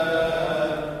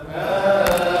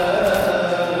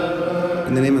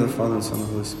In the name of the Father, and Son, and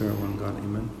Holy Spirit, one God,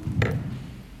 amen.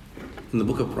 In the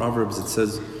book of Proverbs it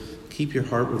says, "Keep your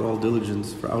heart with all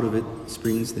diligence, for out of it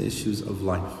springs the issues of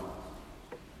life."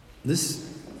 This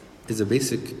is a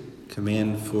basic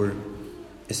command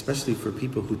especially for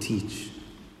people who teach.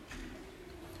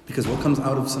 Because what comes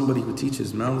out of somebody who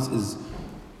teaches mouths is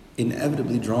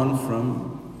inevitably drawn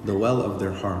from the well of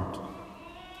their heart.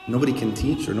 Nobody can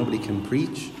teach or nobody can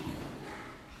preach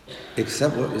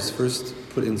except what is first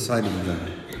put inside of them.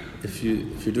 If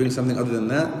you're doing something other than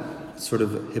that, it's sort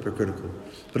of hypocritical.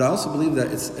 But I also believe that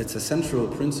it's a central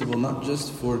principle, not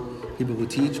just for people who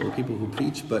teach or people who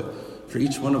preach, but for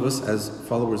each one of us as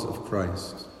followers of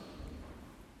Christ.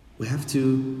 We have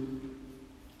to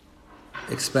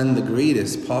expend the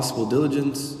greatest possible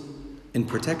diligence in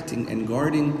protecting and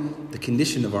guarding the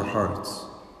condition of our hearts.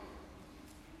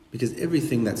 Because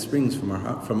everything that springs from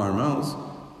our mouths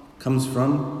comes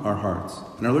from our hearts.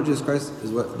 And our Lord Jesus Christ,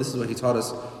 this is what He taught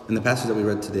us in the passage that we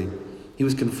read today. He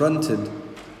was confronted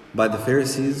by the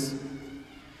Pharisees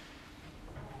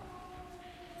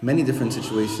many different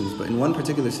situations, but in one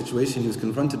particular situation He was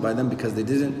confronted by them because they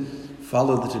didn't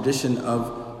follow the tradition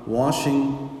of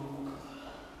washing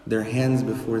their hands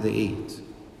before they ate.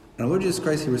 And our Lord Jesus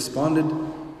Christ, He responded,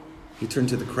 He turned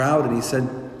to the crowd and He said,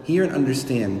 "Hear and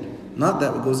understand, not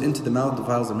that what goes into the mouth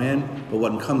defiles a man, but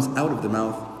what comes out of the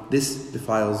mouth, this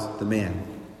defiles the man."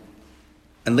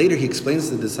 And later He explains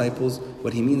to the disciples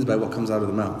what He means by what comes out of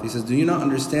the mouth. He says, "Do you not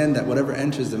understand that whatever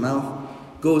enters the mouth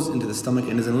goes into the stomach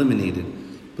and is eliminated?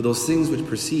 But those things which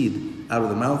proceed out of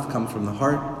the mouth come from the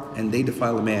heart, and they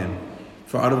defile a man.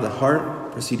 For out of the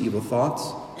heart proceed evil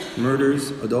thoughts,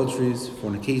 murders, adulteries,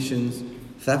 fornications,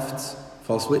 thefts,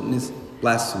 false witness,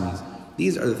 blasphemies.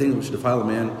 These are the things which defile a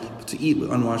man, but to eat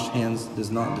with unwashed hands does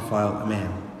not defile a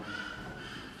man."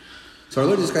 So our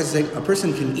Lord Jesus Christ is saying a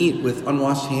person can eat with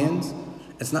unwashed hands.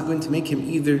 It's not going to make him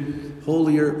either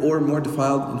holier or more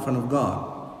defiled in front of God.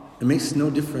 It makes no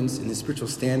difference in his spiritual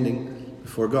standing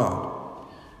before God.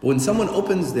 But when someone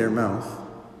opens their mouth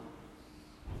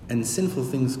and sinful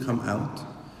things come out,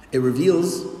 it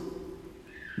reveals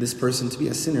this person to be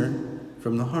a sinner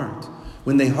from the heart.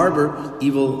 When they harbor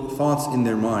evil thoughts in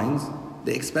their minds,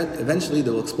 they expect eventually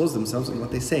they'll expose themselves in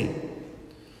what they say.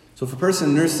 So if a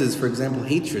person nurses, for example,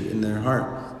 hatred in their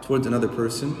heart towards another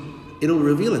person, it'll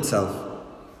reveal itself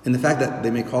in the fact that they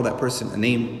may call that person a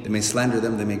name, they may slander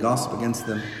them, they may gossip against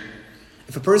them.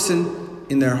 If a person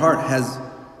in their heart has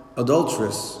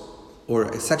adulterous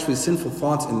or sexually sinful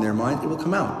thoughts in their mind, it will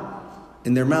come out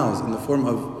in their mouths in the form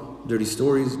of dirty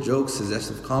stories, jokes,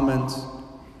 suggestive comments.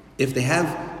 If they have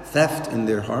theft in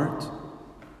their heart,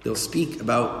 they'll speak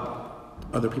about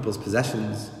other people's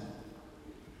possessions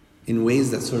in ways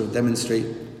that sort of demonstrate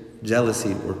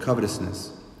jealousy or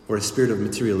covetousness or a spirit of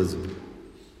materialism.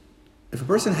 If a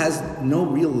person has no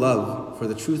real love for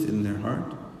the truth in their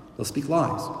heart, they'll speak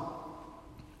lies,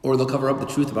 or they'll cover up the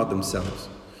truth about themselves,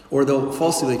 or they'll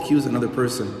falsely accuse another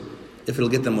person if it'll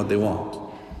get them what they want.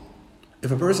 If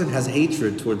a person has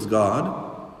hatred towards God,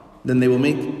 then they will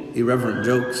make irreverent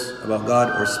jokes about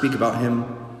God or speak about Him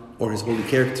or His holy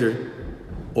character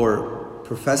or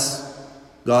profess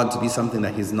God to be something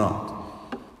that He's not.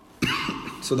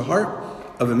 So the heart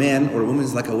of a man or a woman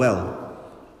is like a well,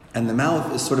 and the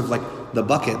mouth is sort of like the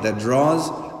bucket that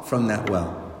draws from that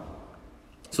well.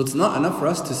 So it's not enough for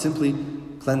us to simply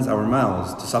cleanse our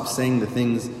mouths, to stop saying the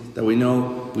things that we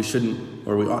know we shouldn't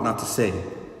or we ought not to say.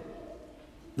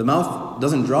 The mouth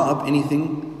doesn't draw up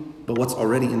anything but what's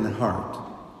already in the heart.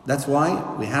 That's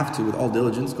why we have to, with all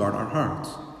diligence, guard our hearts.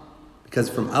 Because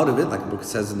from out of it, like the book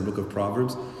says in the book of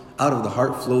Proverbs, out of the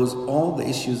heart flows all the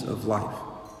issues of life.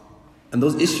 And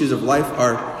those issues of life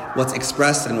are what's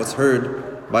expressed and what's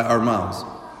heard by our mouths.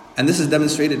 And this is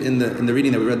demonstrated in the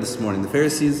reading that we read this morning. The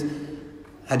Pharisees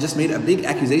had just made a big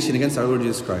accusation against our Lord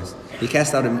Jesus Christ. He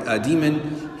cast out a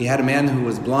demon. He had a man who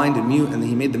was blind and mute, and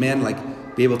he made the man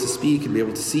be able to speak and be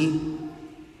able to see.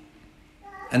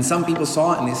 And some people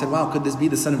saw it and they said, "Wow, could this be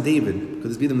the son of David? Could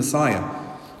this be the Messiah?"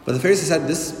 But the Pharisees said,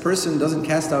 this person doesn't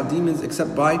cast out demons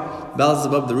except by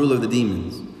Beelzebub, the ruler of the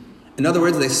demons. In other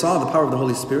words, they saw the power of the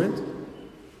Holy Spirit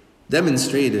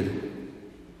demonstrated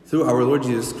through our Lord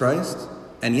Jesus Christ,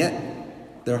 and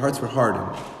yet their hearts were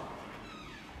hardened.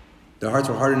 Their hearts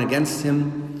were hardened against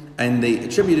Him, and they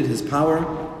attributed His power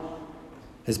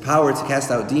to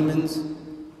cast out demons,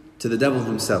 to the devil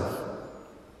himself.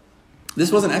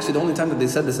 This wasn't actually the only time that they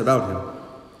said this about Him.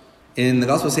 In the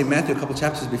Gospel of St. Matthew, a couple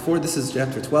chapters before, this is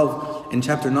chapter 12. In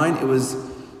chapter 9,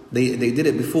 they did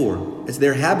it before. It's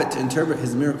their habit to interpret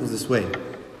His miracles this way.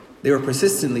 They were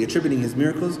persistently attributing his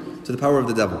miracles to the power of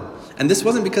the devil. And this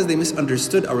wasn't because they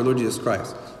misunderstood our Lord Jesus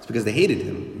Christ. It's because they hated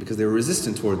him, because they were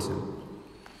resistant towards him.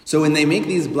 So when they make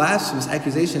these blasphemous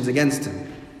accusations against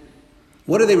him,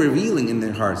 what are they revealing in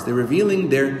their hearts? They're revealing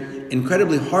their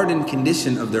incredibly hardened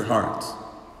condition of their hearts.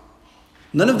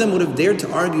 None of them would have dared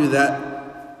to argue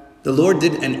that the Lord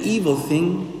did an evil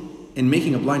thing in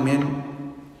making a blind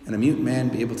man and a mute man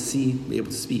be able to see, be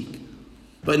able to speak.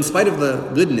 But in spite of the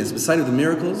goodness, in spite of the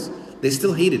miracles, they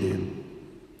still hated him.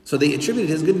 So they attributed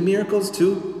his good miracles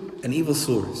to an evil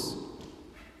source.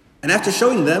 And after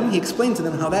showing them, he explained to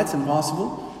them how that's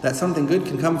impossible, that something good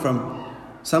can come from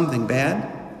something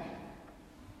bad,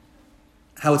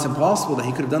 how it's impossible that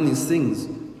he could have done these things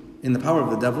in the power of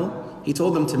the devil. He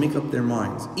told them to make up their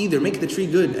minds. Either make the tree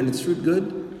good and its fruit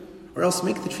good, or else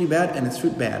make the tree bad and its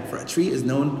fruit bad, for a tree is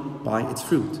known by its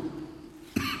fruit.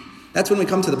 That's when we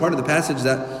come to the part of the passage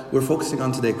that we're focusing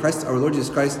on today. Christ, our Lord Jesus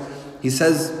Christ, he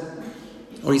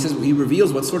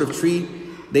reveals what sort of tree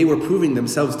they were proving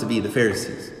themselves to be, the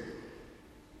Pharisees.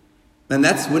 And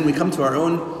that's when we come to our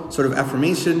own sort of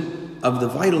affirmation of the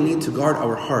vital need to guard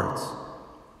our hearts.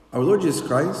 Our Lord Jesus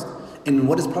Christ, in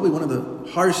what is probably one of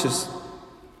the harshest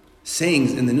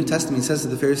sayings in the New Testament, he says to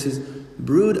the Pharisees,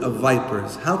 "Brood of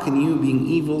vipers, how can you, being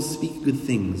evil, speak good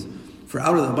things? For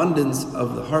out of the abundance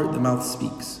of the heart the mouth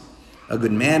speaks. A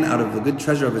good man out of the good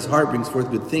treasure of his heart brings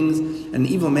forth good things, and an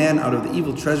evil man out of the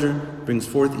evil treasure brings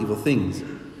forth evil things.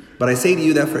 But I say to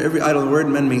you that for every idle word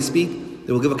men may speak,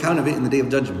 they will give account of it in the day of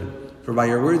judgment. For by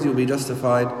your words you will be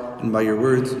justified, and by your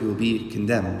words you will be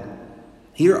condemned."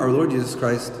 Here our Lord Jesus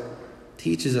Christ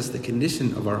teaches us the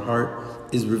condition of our heart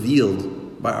is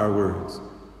revealed by our words.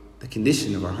 The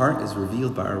condition of our heart is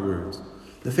revealed by our words.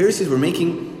 The Pharisees were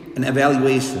making an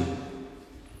evaluation.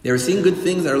 They were seeing good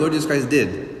things that our Lord Jesus Christ did,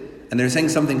 and they're saying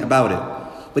something about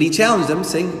it. But he challenged them,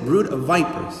 saying, "Brood of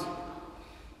vipers,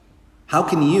 how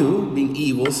can you, being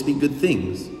evil, speak good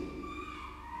things?"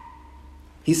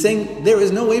 He's saying there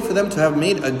is no way for them to have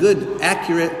made a good,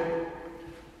 accurate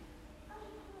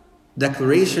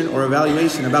declaration or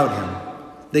evaluation about him.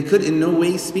 They could in no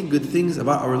way speak good things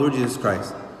about our Lord Jesus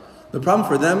Christ. The problem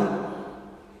for them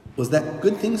was that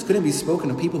good things couldn't be spoken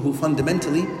of people who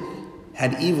fundamentally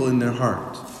had evil in their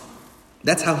heart.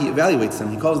 That's how he evaluates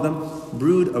them. He calls them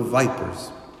brood of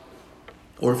vipers.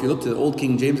 Or if you look to the old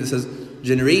King James, it says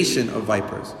generation of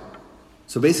vipers.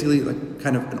 So basically like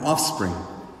kind of an offspring.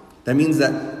 That means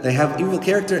that they have evil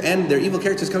character, and their evil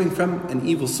character is coming from an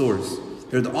evil source.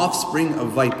 They're the offspring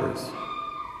of vipers.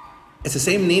 It's the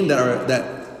same name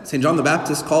that St. John the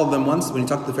Baptist called them once when he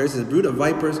talked to the Pharisees, brood of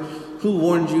vipers, who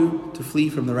warned you to flee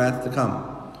from the wrath to come.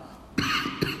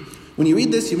 When you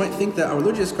read this, you might think that our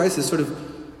Lord Jesus Christ is sort of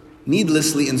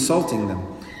needlessly insulting them.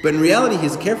 But in reality,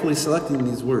 he's carefully selecting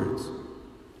these words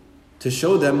to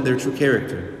show them their true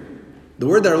character. The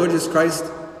word that our Lord Jesus Christ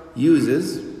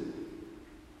uses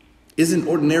isn't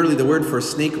ordinarily the word for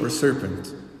snake or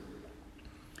serpent.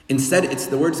 Instead, it's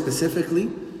the word specifically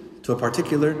to a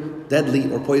particular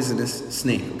deadly or poisonous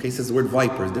snake. Okay, it says the word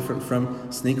viper is different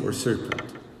from snake or serpent.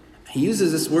 He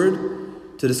uses this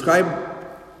word to describe,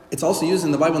 it's also used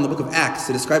in the Bible in the book of Acts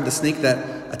to describe the snake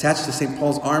that attached to St.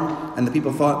 Paul's arm, and the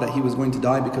people thought that he was going to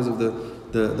die because of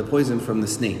the poison from the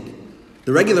snake.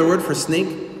 The regular word for snake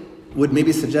would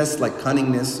maybe suggest like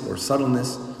cunningness or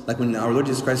subtleness, like when our Lord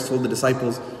Jesus Christ told the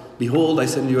disciples, "Behold, I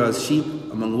send you as sheep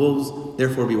among wolves,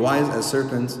 therefore be wise as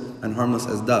serpents and harmless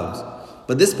as doves."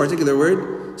 But this particular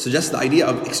word suggests the idea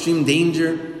of extreme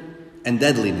danger and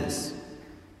deadliness.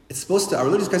 It's supposed to, our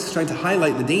Lord Jesus Christ is trying to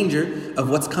highlight the danger of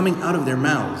what's coming out of their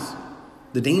mouths.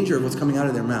 The danger of what's coming out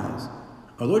of their mouths.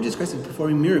 Our Lord Jesus Christ is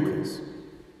performing miracles,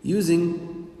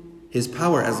 using his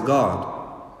power as God.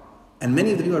 And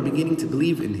many of the people are beginning to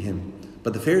believe in him.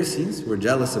 But the Pharisees, who were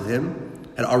jealous of him,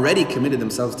 had already committed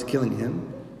themselves to killing him,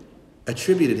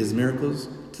 attributed his miracles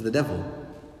to the devil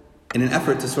in an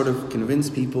effort to sort of convince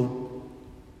people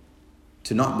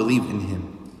to not believe in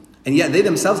him. And yet they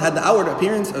themselves had the outward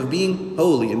appearance of being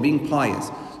holy and being pious.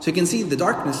 So you can see the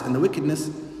darkness and the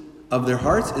wickedness of their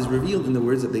hearts is revealed in the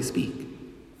words that they speak.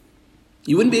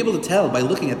 You wouldn't be able to tell by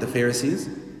looking at the Pharisees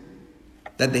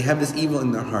that they have this evil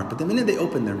in their heart. But the minute they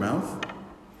open their mouth,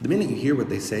 the minute you hear what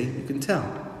they say, you can tell.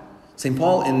 St.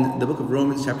 Paul in the book of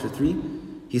Romans chapter 3,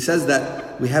 he says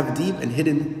that we have deep and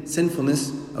hidden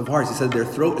sinfulness of hearts. He said their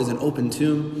throat is an open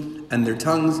tomb and their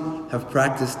tongues have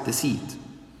practiced deceit.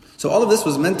 So all of this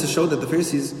was meant to show that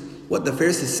what the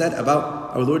Pharisees said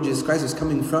about our Lord Jesus Christ was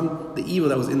coming from the evil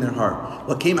that was in their heart.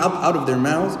 What came up out of their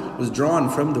mouths was drawn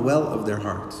from the well of their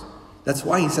hearts. That's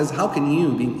why he says, how can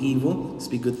you, being evil,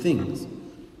 speak good things?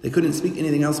 They couldn't speak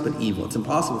anything else but evil. It's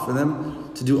impossible for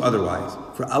them to do otherwise.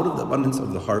 For out of the abundance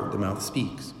of the heart, the mouth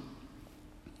speaks.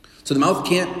 So the mouth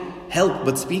can't help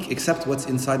but speak except what's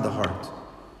inside the heart.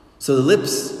 So the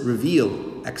lips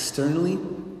reveal externally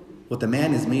what the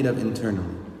man is made of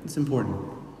internally. It's important.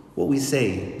 What we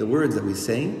say, the words that we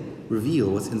say, reveal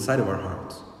what's inside of our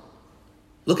hearts.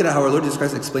 Look at how our Lord Jesus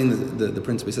Christ explained the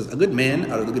principle. He says, a good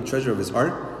man out of the good treasure of his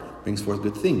heart brings forth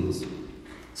good things.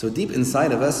 So deep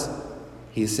inside of us,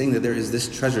 he is saying that there is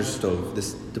this treasure stove,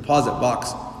 this deposit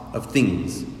box of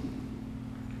things.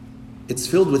 It's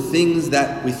filled with things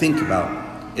that we think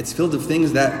about. It's filled with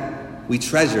things that we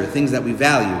treasure, things that we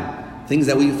value, things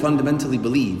that we fundamentally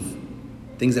believe,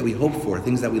 things that we hope for,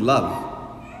 things that we love.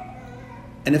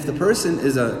 And if the person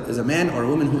is a man or a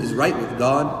woman who is right with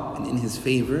God and in His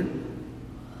favor,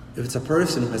 if it's a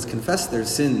person who has confessed their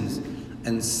sins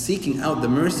and seeking out the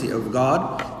mercy of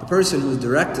God, the person who is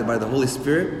directed by the Holy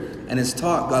Spirit and is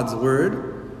taught God's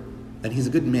word, then he's a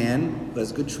good man who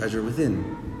has good treasure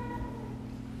within.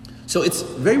 So it's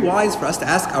very wise for us to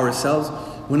ask ourselves,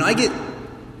 when I get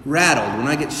rattled, when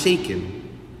I get shaken,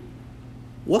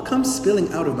 what comes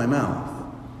spilling out of my mouth?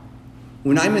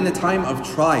 When I'm in a time of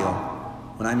trial,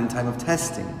 when I'm in time of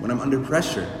testing, when I'm under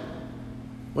pressure,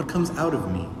 what comes out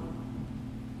of me?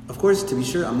 Of course, to be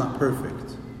sure, I'm not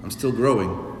perfect. I'm still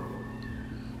growing.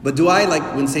 But do I,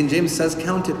 like when St. James says,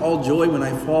 count it all joy when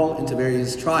I fall into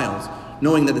various trials,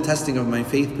 knowing that the testing of my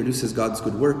faith produces God's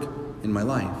good work in my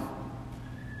life?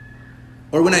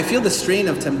 Or when I feel the strain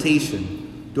of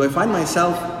temptation, do I find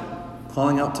myself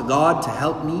calling out to God to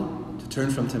help me to turn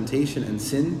from temptation and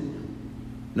sin,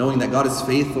 knowing that God is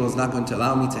faithful and is not going to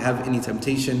allow me to have any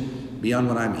temptation beyond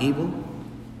what I'm able?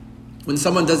 When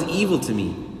someone does evil to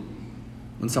me,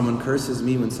 when someone curses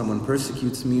me, when someone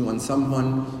persecutes me, when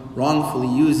someone wrongfully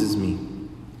uses me,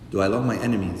 do I love my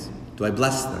enemies? Do I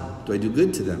bless them? Do I do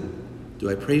good to them? Do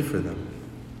I pray for them?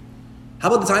 How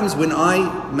about the times when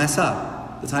I mess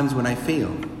up? The times when I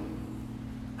fail?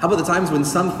 How about the times when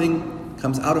something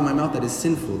comes out of my mouth that is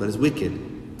sinful, that is wicked?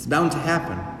 It's bound to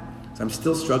happen. So I'm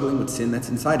still struggling with sin that's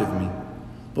inside of me.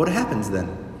 But what happens then?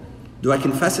 Do I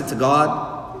confess it to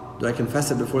God? Do I confess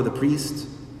it before the priest?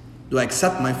 Do I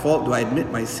accept my fault? Do I admit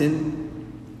my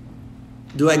sin?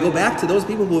 Do I go back to those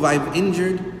people who I've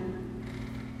injured?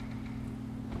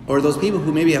 Or those people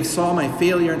who maybe have saw my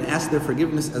failure and ask their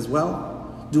forgiveness as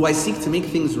well? Do I seek to make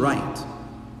things right?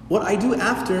 What I do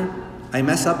after I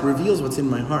mess up reveals what's in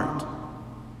my heart.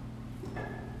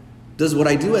 Does what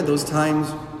I do at those times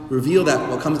reveal that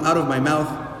what comes out of my mouth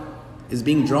is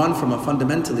being drawn from a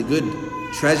fundamentally good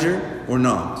treasure or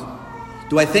not?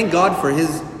 Do I thank God for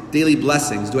His daily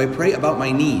blessings? Do I pray about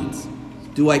my needs?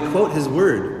 Do I quote His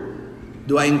word?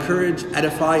 Do I encourage,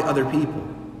 edify other people?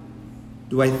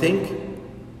 Do I thank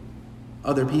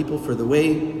other people for the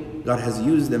way God has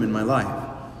used them in my life?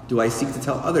 Do I seek to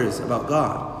tell others about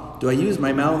God? Do I use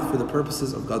my mouth for the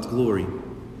purposes of God's glory?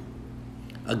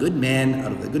 A good man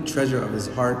out of the good treasure of his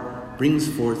heart brings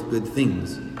forth good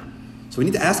things. So we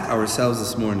need to ask ourselves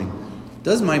this morning,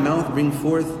 does my mouth bring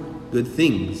forth good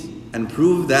things and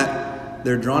prove that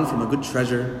they're drawn from a good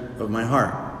treasure of my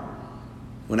heart?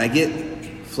 When I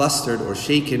get flustered or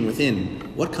shaken within,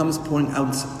 what comes pouring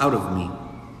out of me?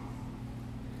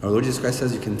 Our Lord Jesus Christ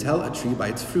says you can tell a tree by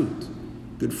its fruit.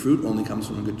 Good fruit only comes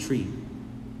from a good tree.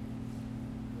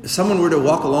 If someone were to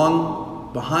walk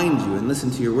along behind you and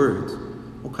listen to your words,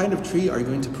 what kind of tree are you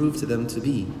going to prove to them to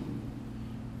be?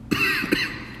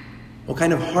 What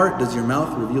kind of heart does your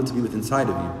mouth reveal to be within inside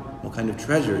of you? What kind of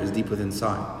treasure is deep within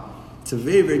inside? It's a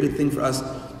very, very good thing for us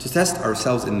to test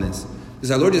ourselves in this.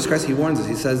 Because our Lord Jesus Christ, He warns us.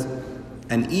 He says,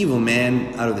 an evil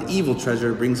man out of the evil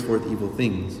treasure brings forth evil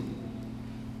things.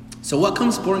 So what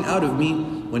comes pouring out of me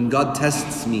when God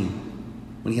tests me?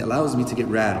 When He allows me to get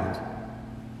rattled?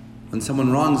 When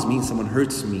someone wrongs me, someone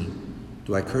hurts me,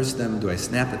 do I curse them? Do I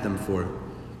snap at them for it?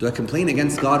 Do I complain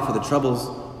against God for the troubles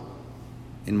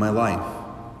in my life?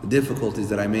 The difficulties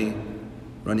that I may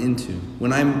run into?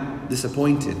 When I'm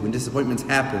disappointed, when disappointments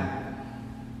happen,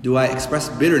 do I express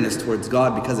bitterness towards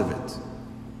God because of it?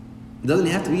 It doesn't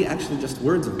have to be actually just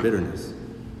words of bitterness.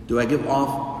 Do I give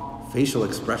off facial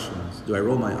expressions? Do I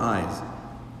roll my eyes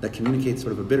that communicate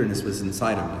sort of a bitterness that's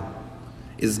inside of me?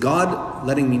 Is God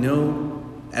letting me know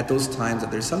at those times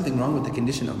that there's something wrong with the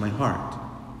condition of my heart?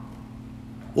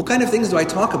 What kind of things do I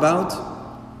talk about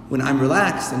when I'm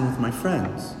relaxed and with my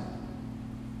friends?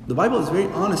 The Bible is very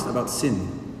honest about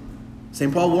sin.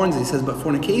 St. Paul warns, he says, but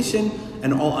fornication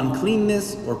and all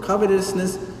uncleanness or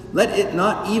covetousness, let it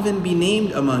not even be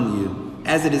named among you,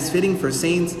 as it is fitting for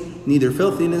saints, neither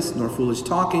filthiness, nor foolish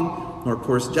talking, nor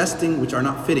coarse jesting, which are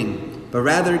not fitting, but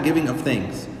rather giving of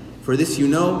thanks. For this you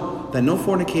know, that no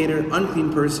fornicator,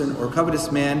 unclean person, or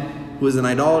covetous man who is an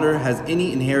idolater has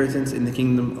any inheritance in the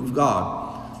kingdom of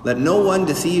God. Let no one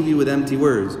deceive you with empty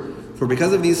words, for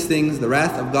because of these things the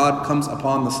wrath of God comes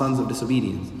upon the sons of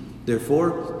disobedience.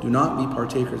 Therefore, do not be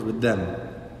partakers with them.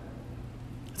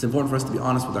 It's important for us to be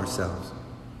honest with ourselves.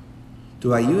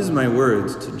 Do I use my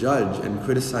words to judge and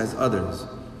criticize others?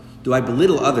 Do I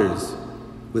belittle others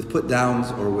with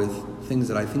put-downs or with things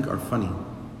that I think are funny?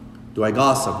 Do I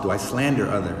gossip? Do I slander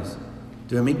others?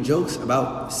 Do I make jokes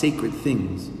about sacred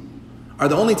things? Are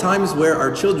the only times where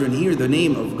our children hear the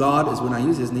name of God is when I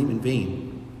use His name in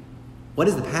vain? What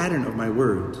is the pattern of my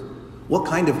words? What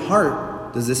kind of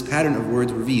heart does this pattern of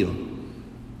words reveal?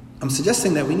 I'm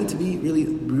suggesting that we need to be really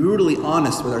brutally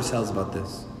honest with ourselves about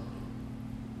this.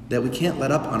 That we can't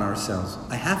let up on ourselves.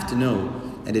 I have to know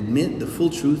and admit the full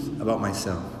truth about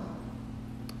myself.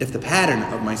 If the pattern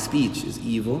of my speech is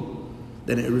evil,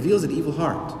 then it reveals an evil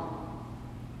heart.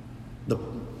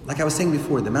 Like I was saying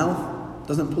before, the mouth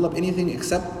doesn't pull up anything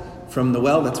except from the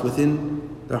well that's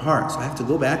within the heart. So I have to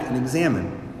go back and examine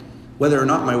whether or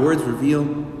not my words reveal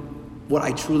what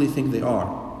I truly think they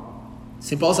are.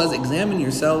 St. Paul says, examine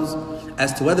yourselves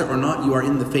as to whether or not you are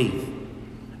in the faith.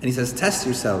 And he says, test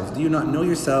yourselves. Do you not know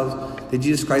yourselves that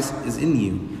Jesus Christ is in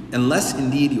you, unless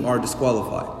indeed you are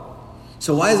disqualified?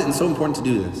 So why is it so important to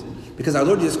do this? Because our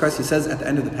Lord Jesus Christ, He says at the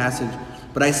end of the passage,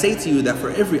 but I say to you that for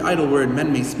every idle word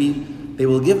men may speak, they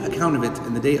will give account of it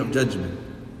in the day of judgment.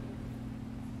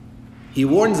 He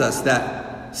warns us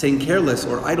that saying careless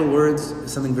or idle words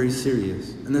is something very serious.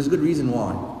 And there's a good reason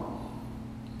why.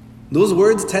 Those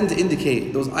words tend to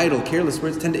indicate, those idle, careless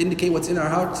words tend to indicate what's in our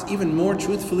hearts even more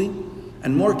truthfully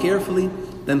and more carefully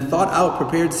than thought out,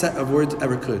 prepared set of words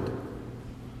ever could.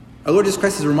 Our Lord Jesus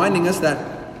Christ is reminding us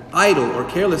that idle or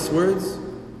careless words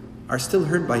are still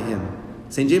heard by Him.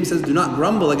 St. James says, do not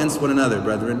grumble against one another,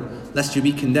 brethren, lest you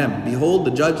be condemned. Behold,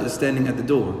 the judge is standing at the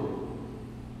door.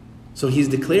 So he's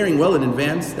declaring well in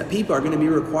advance that people are going to be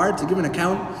required to give an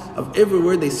account of every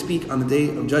word they speak on the day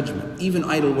of judgment, even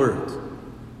idle words.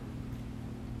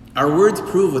 Our words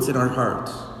prove what's in our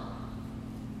hearts.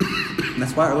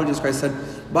 That's why our Lord Jesus Christ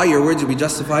said, by your words you'll be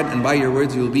justified, and by your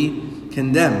words you will be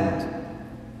condemned.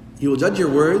 He will judge your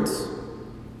words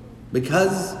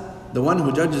because the one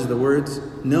who judges the words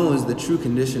knows the true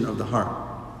condition of the heart.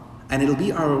 And it'll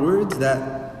be our words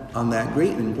that on that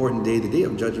great and important day, the day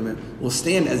of judgment, will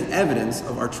stand as evidence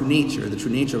of our true nature, the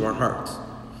true nature of our hearts.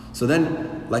 So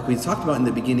then, like we talked about in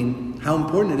the beginning, how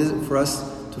important it is for us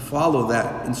to follow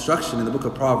that instruction in the book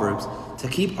of Proverbs to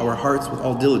keep our hearts with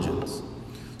all diligence.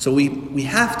 So we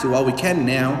have to, while we can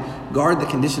now, guard the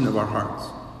condition of our hearts,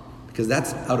 because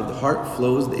that's out of the heart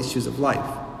flows the issues of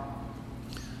life.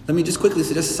 Let me just quickly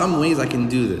suggest some ways I can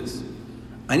do this.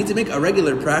 I need to make a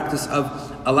regular practice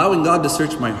of allowing God to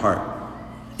search my heart.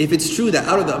 If it's true that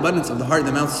out of the abundance of the heart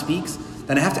the mouth speaks,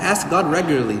 then I have to ask God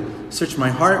regularly, search my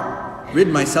heart, rid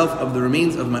myself of the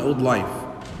remains of my old life.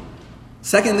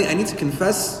 Secondly, I need to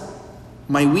confess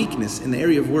my weakness in the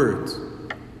area of words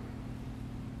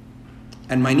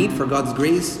and my need for God's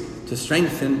grace to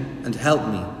strengthen and to help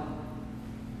me.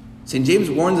 St. James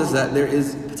warns us that there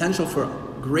is potential for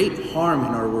great harm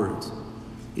in our words.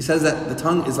 He says that the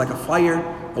tongue is like a fire,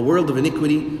 a world of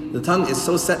iniquity. The tongue is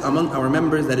so set among our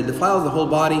members that it defiles the whole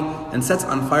body and sets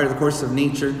on fire the course of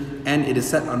nature, and it is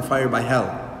set on fire by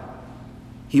hell.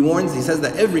 He says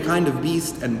that every kind of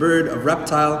beast and bird, of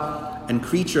reptile and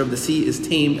creature of the sea is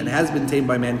tamed and has been tamed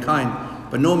by mankind,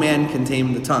 but no man can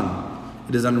tame the tongue.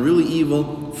 It is unruly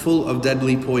evil, full of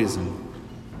deadly poison.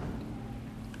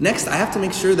 Next, I have to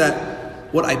make sure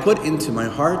that what I put into my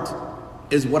heart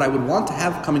is what I would want to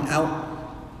have coming out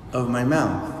of my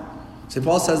mouth. St.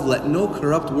 Paul says, let no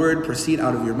corrupt word proceed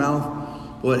out of your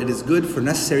mouth, but it is good for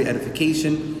necessary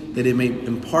edification, that it may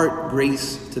impart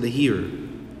grace to the hearer.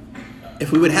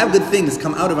 If we would have good things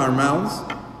come out of our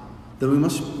mouths, then we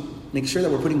must make sure that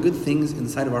we're putting good things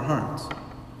inside of our hearts.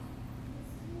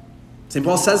 St.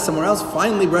 Paul says somewhere else,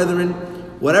 finally, brethren,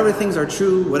 whatever things are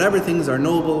true, whatever things are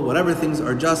noble, whatever things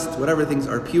are just, whatever things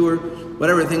are pure,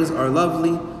 whatever things are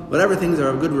lovely, whatever things are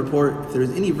of good report, if there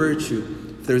is any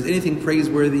virtue, if there is anything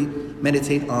praiseworthy,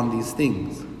 meditate on these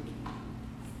things.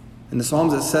 In the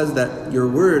Psalms it says that your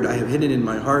word I have hidden in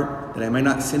my heart, that I might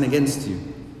not sin against you.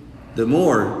 The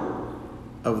more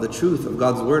of the truth of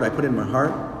God's word I put in my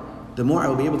heart, the more I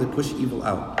will be able to push evil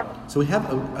out. So we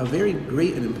have a very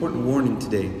great and important warning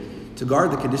today to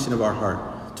guard the condition of our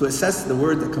heart, to assess the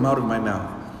words that come out of my mouth.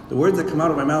 The words that come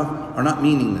out of my mouth are not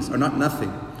meaningless, are not nothing.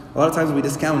 A lot of times we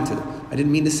discount it. I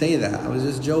didn't mean to say that. I was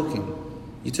just joking.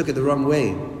 You took it the wrong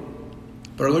way.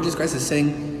 But our Lord Jesus Christ is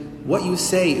saying, what you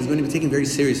say is going to be taken very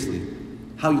seriously.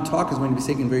 how you talk is going to be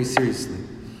taken very seriously.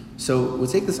 So we'll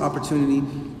take this opportunity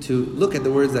to look at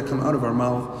the words that come out of our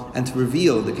mouth and to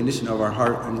reveal the condition of our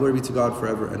heart. And glory be to God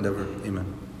forever and ever. Amen.